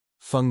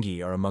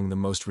Fungi are among the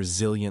most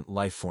resilient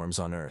life forms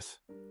on Earth.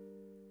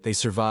 They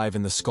survive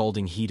in the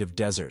scalding heat of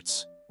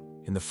deserts,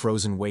 in the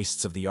frozen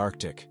wastes of the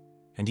Arctic,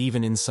 and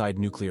even inside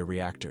nuclear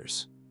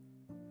reactors.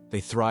 They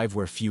thrive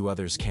where few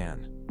others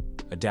can,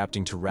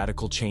 adapting to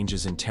radical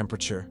changes in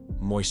temperature,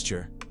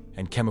 moisture,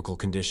 and chemical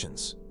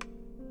conditions.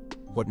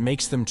 What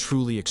makes them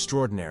truly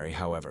extraordinary,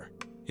 however,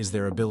 is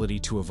their ability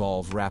to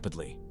evolve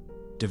rapidly,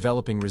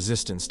 developing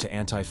resistance to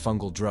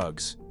antifungal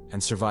drugs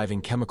and surviving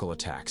chemical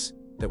attacks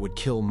that would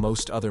kill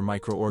most other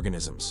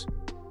microorganisms.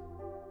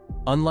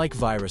 Unlike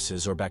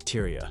viruses or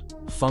bacteria,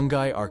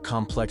 fungi are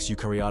complex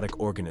eukaryotic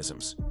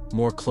organisms,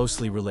 more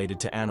closely related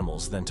to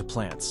animals than to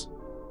plants.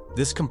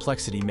 This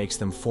complexity makes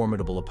them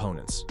formidable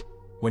opponents.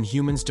 When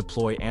humans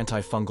deploy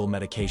antifungal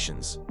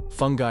medications,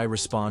 fungi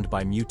respond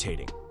by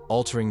mutating,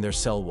 altering their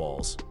cell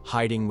walls,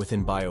 hiding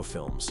within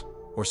biofilms,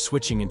 or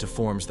switching into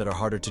forms that are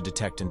harder to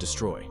detect and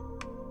destroy.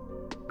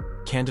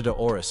 Candida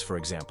auris, for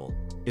example,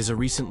 is a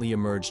recently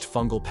emerged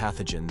fungal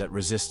pathogen that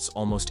resists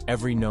almost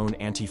every known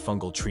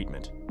antifungal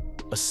treatment,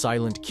 a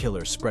silent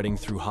killer spreading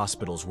through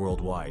hospitals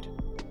worldwide.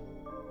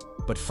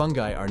 But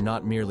fungi are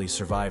not merely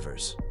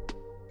survivors.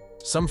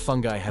 Some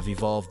fungi have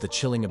evolved the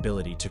chilling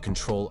ability to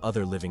control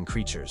other living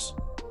creatures.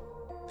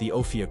 The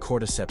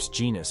cordyceps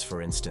genus,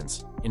 for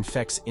instance,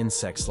 infects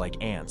insects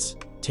like ants,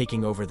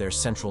 taking over their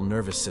central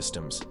nervous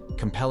systems,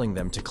 compelling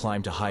them to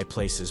climb to high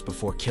places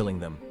before killing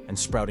them and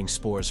sprouting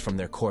spores from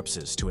their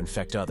corpses to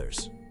infect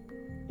others.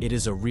 It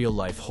is a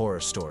real-life horror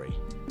story,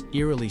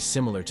 eerily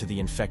similar to the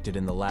infected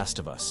in The Last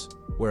of Us,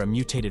 where a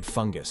mutated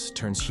fungus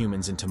turns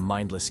humans into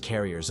mindless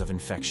carriers of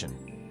infection.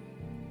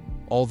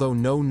 Although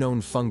no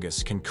known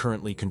fungus can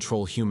currently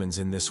control humans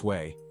in this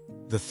way,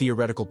 the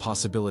theoretical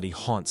possibility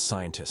haunts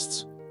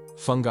scientists.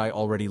 Fungi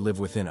already live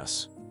within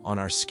us, on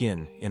our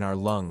skin, in our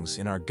lungs,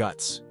 in our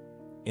guts.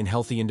 In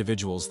healthy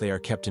individuals, they are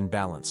kept in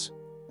balance.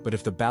 But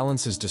if the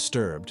balance is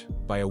disturbed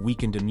by a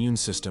weakened immune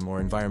system or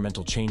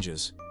environmental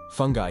changes,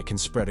 fungi can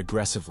spread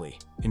aggressively,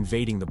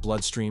 invading the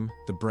bloodstream,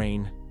 the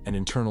brain, and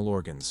internal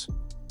organs.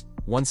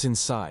 Once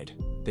inside,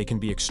 they can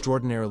be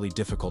extraordinarily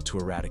difficult to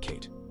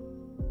eradicate.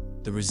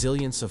 The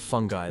resilience of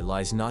fungi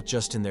lies not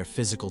just in their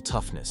physical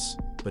toughness,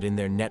 but in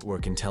their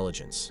network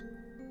intelligence.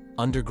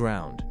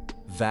 Underground,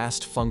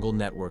 vast fungal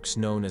networks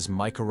known as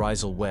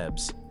mycorrhizal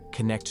webs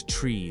connect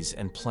trees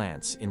and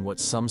plants in what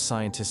some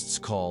scientists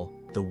call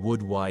the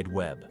wood wide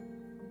web.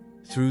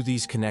 Through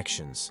these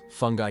connections,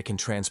 fungi can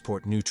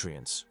transport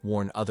nutrients,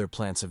 warn other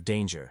plants of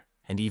danger,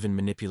 and even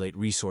manipulate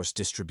resource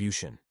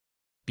distribution,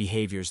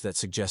 behaviors that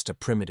suggest a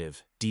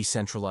primitive,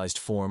 decentralized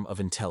form of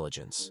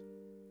intelligence.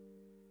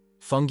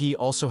 Fungi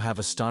also have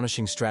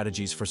astonishing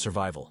strategies for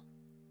survival.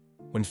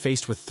 When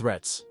faced with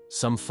threats,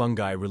 some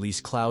fungi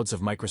release clouds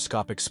of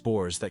microscopic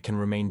spores that can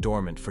remain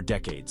dormant for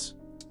decades,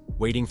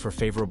 waiting for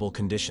favorable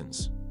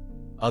conditions.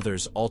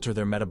 Others alter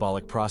their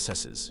metabolic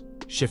processes,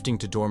 shifting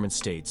to dormant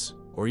states,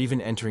 or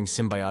even entering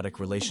symbiotic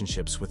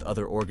relationships with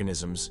other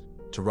organisms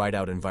to ride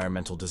out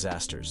environmental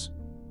disasters.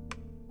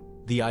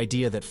 The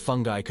idea that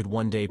fungi could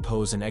one day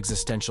pose an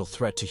existential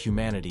threat to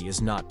humanity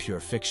is not pure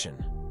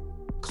fiction.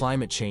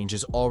 Climate change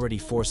is already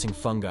forcing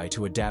fungi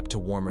to adapt to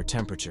warmer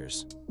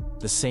temperatures,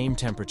 the same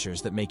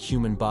temperatures that make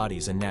human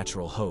bodies a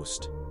natural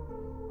host.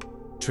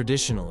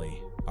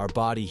 Traditionally, our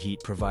body heat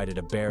provided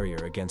a barrier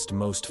against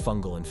most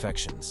fungal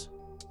infections.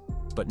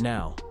 But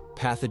now,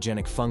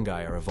 pathogenic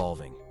fungi are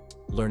evolving,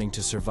 learning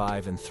to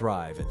survive and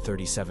thrive at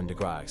 37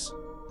 degrees,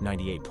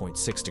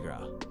 98.6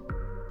 degrees,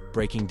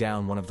 breaking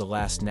down one of the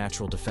last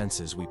natural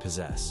defenses we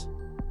possess.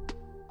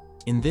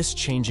 In this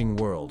changing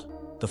world,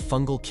 the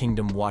fungal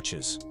kingdom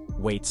watches,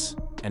 waits,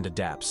 and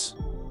adapts.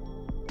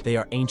 They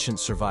are ancient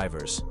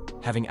survivors,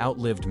 having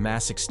outlived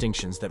mass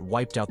extinctions that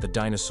wiped out the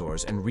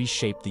dinosaurs and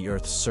reshaped the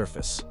Earth's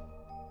surface.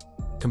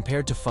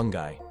 Compared to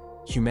fungi,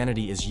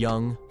 humanity is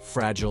young,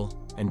 fragile,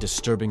 and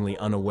disturbingly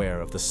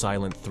unaware of the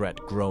silent threat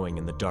growing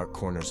in the dark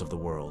corners of the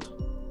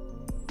world.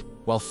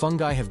 While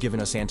fungi have given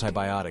us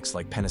antibiotics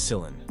like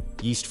penicillin,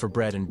 yeast for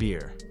bread and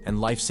beer, and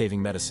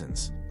life-saving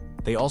medicines,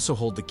 they also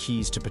hold the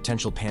keys to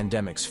potential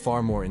pandemics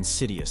far more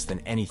insidious than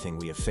anything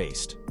we have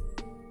faced.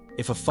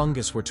 If a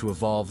fungus were to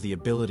evolve the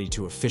ability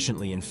to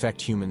efficiently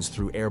infect humans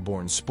through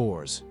airborne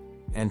spores,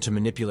 and to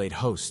manipulate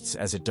hosts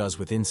as it does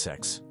with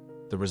insects,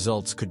 the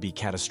results could be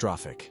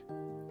catastrophic.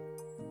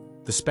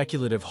 The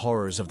speculative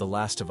horrors of The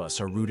Last of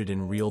Us are rooted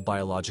in real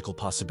biological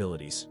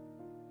possibilities.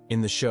 In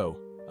the show,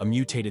 a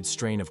mutated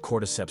strain of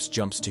cordyceps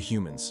jumps to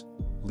humans,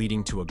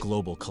 leading to a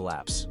global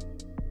collapse.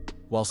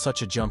 While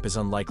such a jump is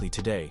unlikely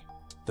today,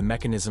 the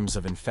mechanisms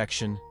of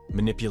infection,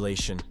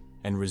 manipulation,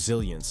 and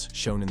resilience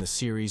shown in the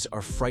series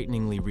are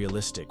frighteningly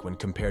realistic when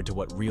compared to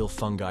what real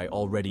fungi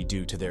already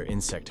do to their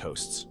insect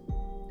hosts.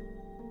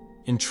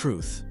 In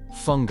truth,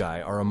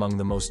 fungi are among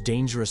the most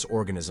dangerous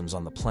organisms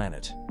on the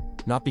planet,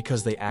 not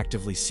because they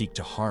actively seek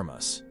to harm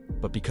us,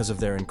 but because of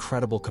their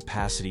incredible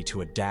capacity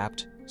to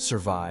adapt,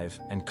 survive,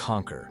 and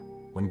conquer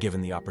when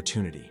given the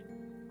opportunity.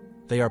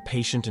 They are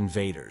patient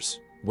invaders,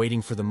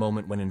 waiting for the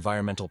moment when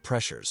environmental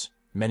pressures,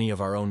 many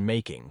of our own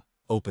making,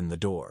 open the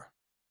door.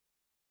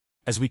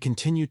 As we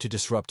continue to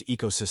disrupt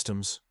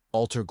ecosystems,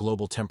 alter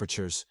global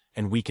temperatures,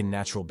 and weaken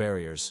natural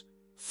barriers,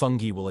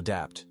 fungi will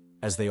adapt,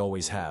 as they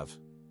always have.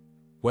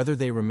 Whether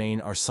they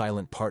remain our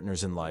silent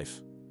partners in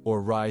life,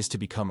 or rise to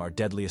become our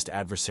deadliest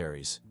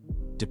adversaries,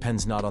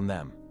 depends not on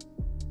them,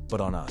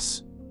 but on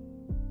us.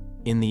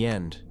 In the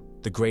end,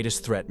 the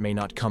greatest threat may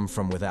not come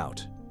from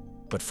without,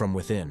 but from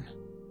within.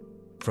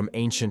 From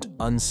ancient,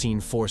 unseen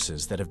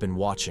forces that have been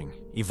watching,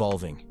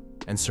 evolving,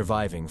 and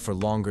surviving for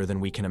longer than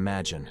we can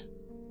imagine.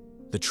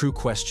 The true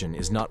question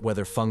is not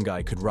whether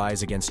fungi could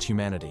rise against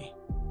humanity,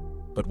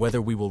 but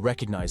whether we will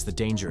recognize the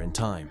danger in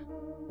time.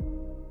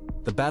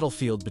 The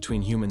battlefield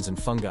between humans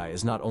and fungi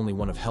is not only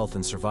one of health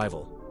and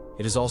survival,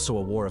 it is also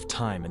a war of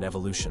time and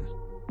evolution.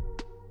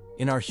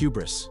 In our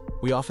hubris,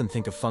 we often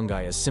think of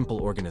fungi as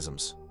simple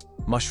organisms,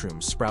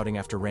 mushrooms sprouting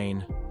after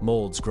rain,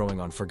 molds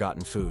growing on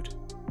forgotten food.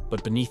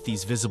 But beneath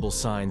these visible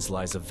signs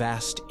lies a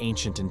vast,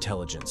 ancient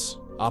intelligence,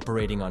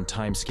 operating on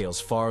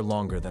timescales far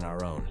longer than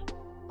our own.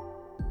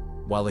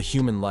 While a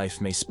human life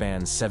may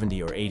span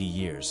 70 or 80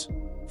 years,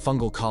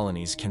 fungal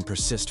colonies can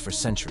persist for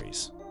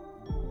centuries.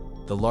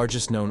 The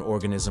largest known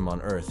organism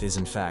on Earth is,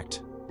 in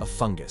fact, a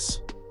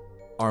fungus,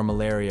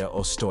 Armillaria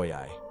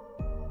ostoyi,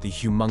 the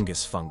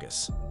humongous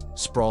fungus,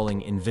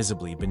 sprawling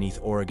invisibly beneath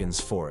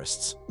Oregon's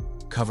forests,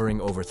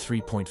 covering over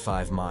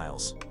 3.5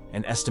 miles,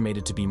 and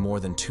estimated to be more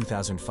than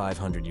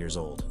 2,500 years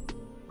old.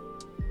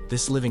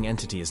 This living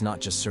entity is not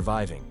just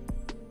surviving,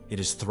 it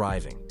is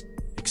thriving,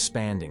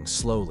 expanding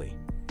slowly,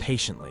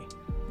 patiently,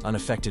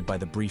 unaffected by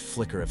the brief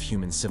flicker of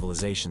human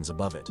civilizations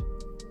above it.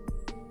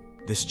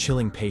 This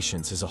chilling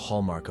patience is a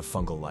hallmark of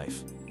fungal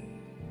life.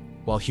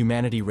 While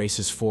humanity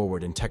races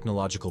forward in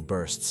technological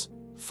bursts,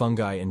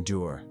 fungi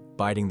endure,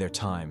 biding their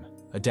time,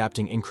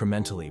 adapting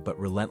incrementally but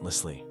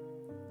relentlessly.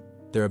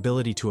 Their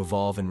ability to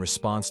evolve in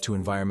response to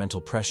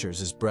environmental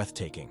pressures is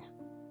breathtaking.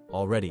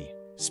 Already,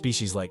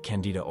 species like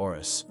Candida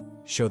auris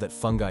show that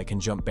fungi can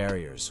jump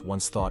barriers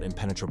once thought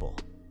impenetrable,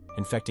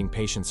 infecting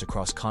patients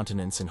across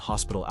continents in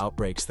hospital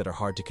outbreaks that are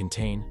hard to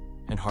contain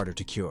and harder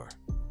to cure.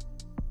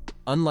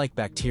 Unlike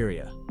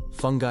bacteria,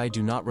 fungi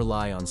do not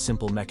rely on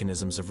simple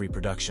mechanisms of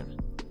reproduction.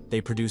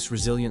 They produce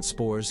resilient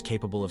spores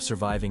capable of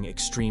surviving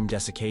extreme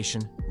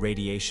desiccation,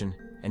 radiation,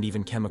 and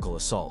even chemical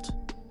assault.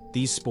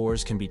 These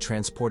spores can be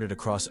transported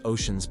across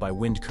oceans by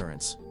wind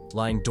currents,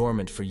 lying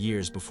dormant for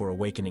years before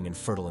awakening in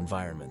fertile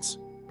environments.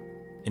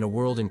 In a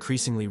world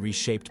increasingly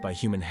reshaped by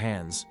human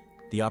hands,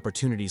 the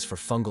opportunities for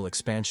fungal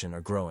expansion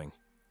are growing.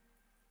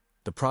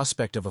 The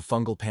prospect of a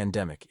fungal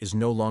pandemic is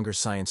no longer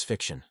science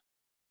fiction.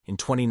 In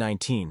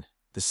 2019,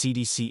 the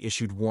CDC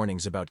issued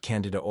warnings about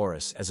Candida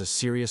auris as a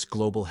serious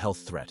global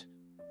health threat,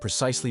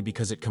 precisely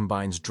because it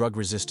combines drug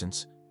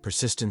resistance,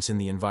 persistence in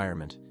the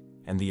environment,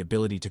 and the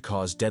ability to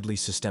cause deadly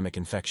systemic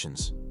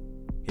infections.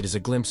 It is a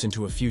glimpse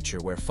into a future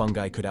where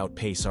fungi could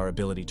outpace our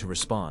ability to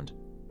respond,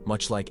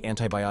 much like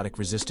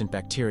antibiotic-resistant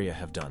bacteria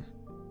have done.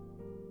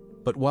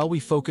 But while we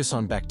focus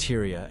on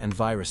bacteria and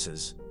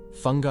viruses,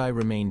 fungi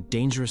remain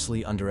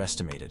dangerously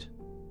underestimated.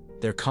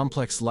 Their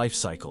complex life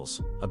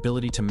cycles,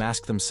 ability to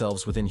mask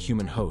themselves within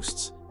human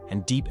hosts,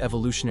 and deep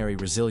evolutionary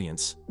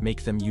resilience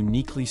make them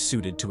uniquely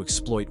suited to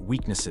exploit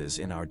weaknesses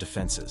in our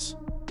defenses.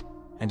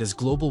 And as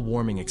global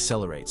warming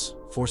accelerates,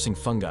 forcing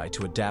fungi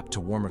to adapt to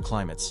warmer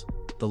climates,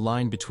 the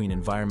line between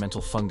environmental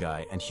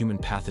fungi and human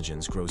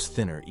pathogens grows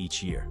thinner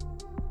each year.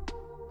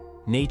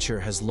 Nature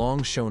has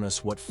long shown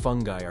us what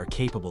fungi are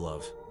capable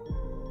of.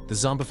 The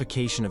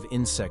zombification of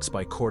insects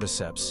by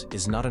cordyceps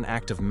is not an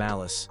act of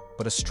malice,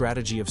 but a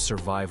strategy of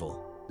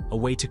survival, a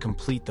way to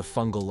complete the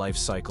fungal life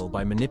cycle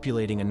by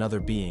manipulating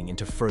another being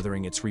into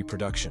furthering its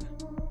reproduction.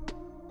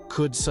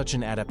 Could such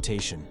an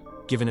adaptation,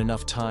 given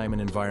enough time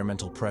and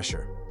environmental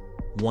pressure,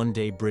 one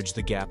day bridge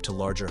the gap to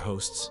larger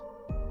hosts?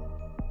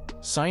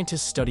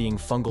 Scientists studying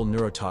fungal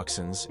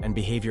neurotoxins and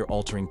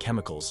behavior-altering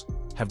chemicals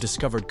have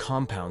discovered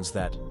compounds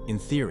that, in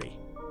theory,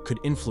 could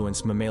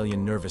influence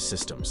mammalian nervous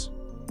systems.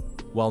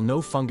 While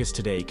no fungus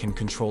today can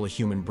control a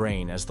human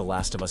brain as The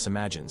Last of Us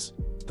imagines,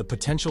 the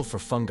potential for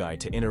fungi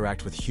to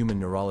interact with human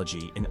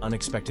neurology in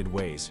unexpected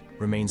ways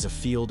remains a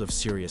field of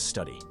serious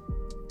study.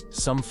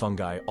 Some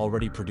fungi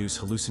already produce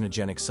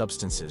hallucinogenic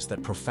substances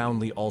that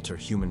profoundly alter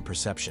human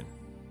perception,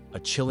 a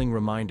chilling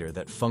reminder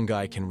that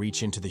fungi can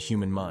reach into the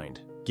human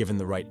mind, given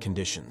the right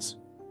conditions.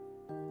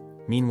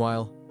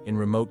 Meanwhile, in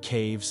remote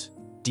caves,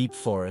 deep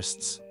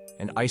forests,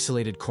 and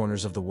isolated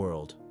corners of the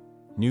world,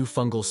 new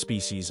fungal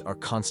species are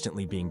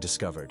constantly being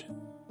discovered.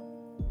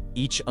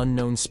 Each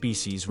unknown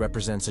species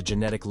represents a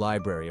genetic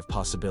library of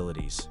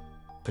possibilities,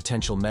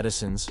 potential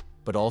medicines,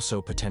 but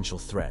also potential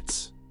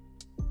threats.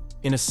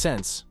 In a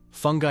sense,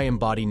 fungi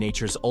embody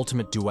nature's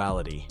ultimate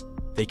duality.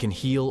 They can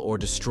heal or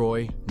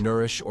destroy,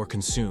 nourish or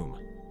consume.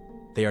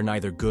 They are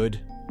neither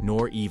good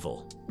nor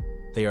evil.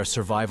 They are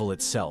survival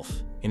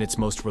itself, in its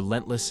most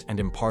relentless and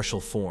impartial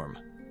form.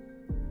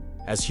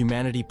 As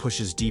humanity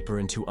pushes deeper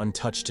into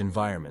untouched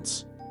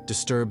environments,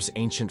 disturbs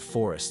ancient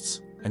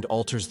forests, and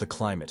alters the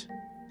climate,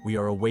 we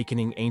are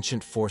awakening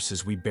ancient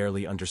forces we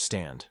barely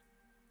understand.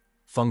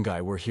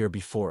 Fungi were here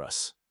before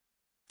us.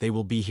 They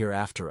will be here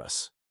after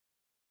us.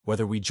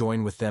 Whether we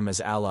join with them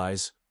as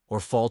allies or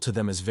fall to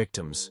them as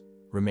victims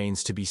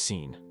remains to be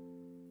seen.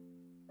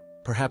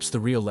 Perhaps the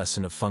real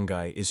lesson of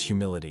fungi is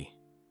humility,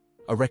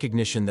 a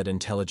recognition that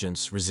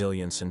intelligence,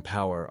 resilience, and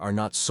power are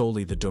not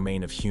solely the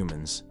domain of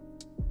humans.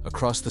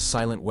 Across the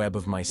silent web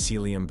of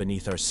mycelium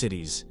beneath our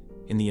cities,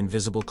 in the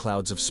invisible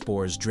clouds of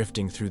spores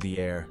drifting through the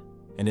air,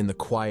 and in the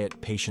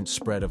quiet, patient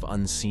spread of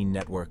unseen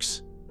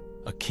networks,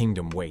 a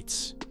kingdom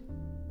waits.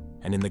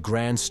 And in the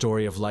grand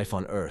story of life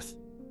on Earth,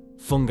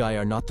 fungi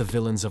are not the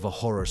villains of a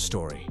horror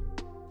story.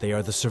 They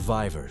are the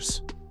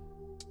survivors.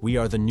 We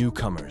are the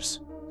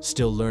newcomers,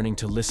 still learning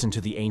to listen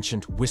to the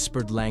ancient,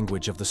 whispered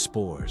language of the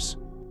spores.